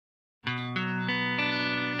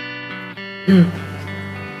Well,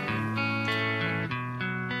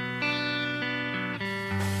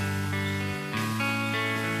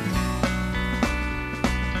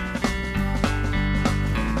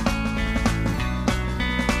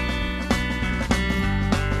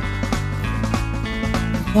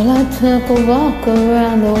 I took a walk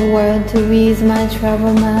around the world to ease my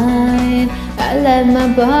troubled mind. I let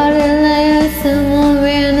my body lay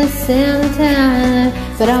somewhere in the same time.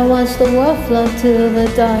 But I watched the world flow to the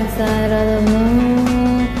dark side of the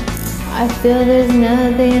moon. I feel there's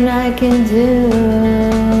nothing I can do,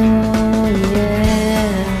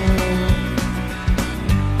 yeah.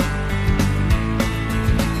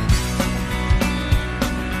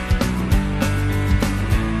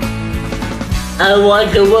 I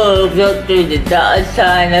watch the world float through the dark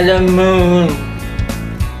side of the moon.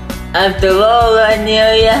 After all, I knew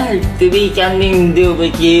it had to be something to do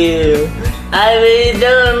with you. I really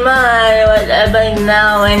don't mind what happens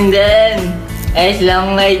now and then, as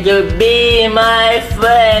long as you'll be my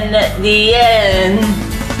friend at the end.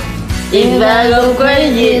 If I go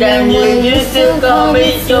crazy, then you used to call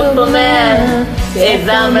me Superman. If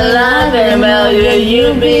I'm alive and well, will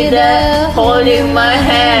you be there holding my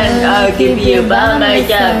hand? I'll keep you by my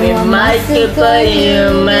side with my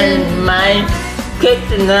superhuman, my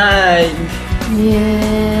Kryptonite.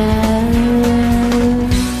 Yeah.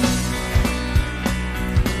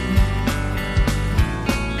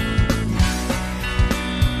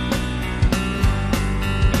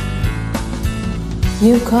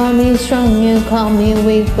 You call me strong, you call me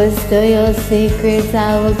weak, but still your secrets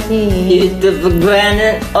I will keep. You took for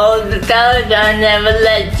granted all the times I never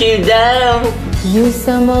let you down. You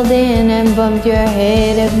stumbled in and bumped your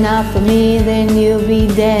head. If not for me, then you'll be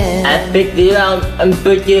dead. I picked you up and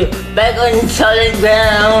put you back on solid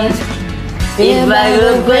ground. If I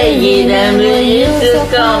go crazy, then will you still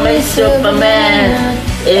call me Superman?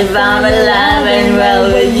 If I'm alive and well,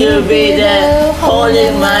 will you be there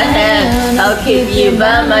holding my hand? I'll keep you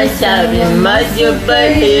by my side with my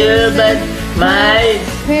superhuman, my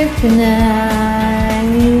Kryptonite.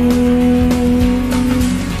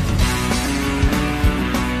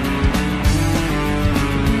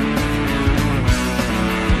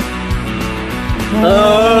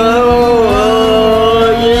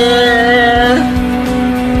 Oh, yeah.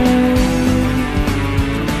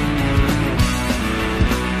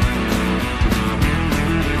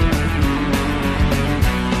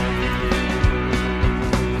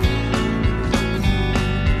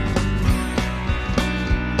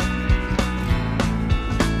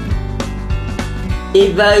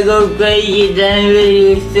 If I go crazy, then will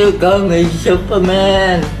you still call me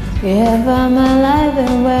Superman? If I'm alive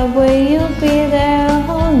and well, will you be there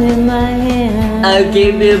holding my hand? I'll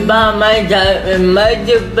keep you by my side with my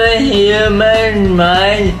superhuman,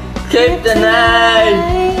 my Kryptonite.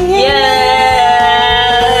 Yeah!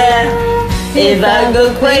 If I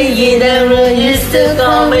go crazy, then will you still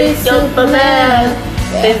call me Superman?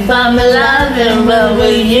 If I'm alive and well,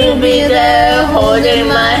 will you be there holding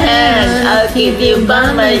my hand? I'll keep you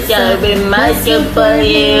by my side with my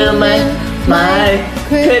superhuman, my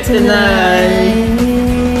Kryptonite.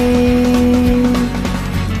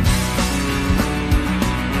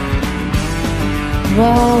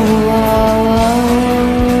 Whoa, whoa,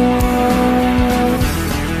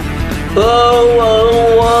 Whoa,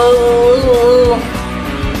 whoa, whoa, whoa.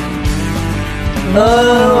 Oh,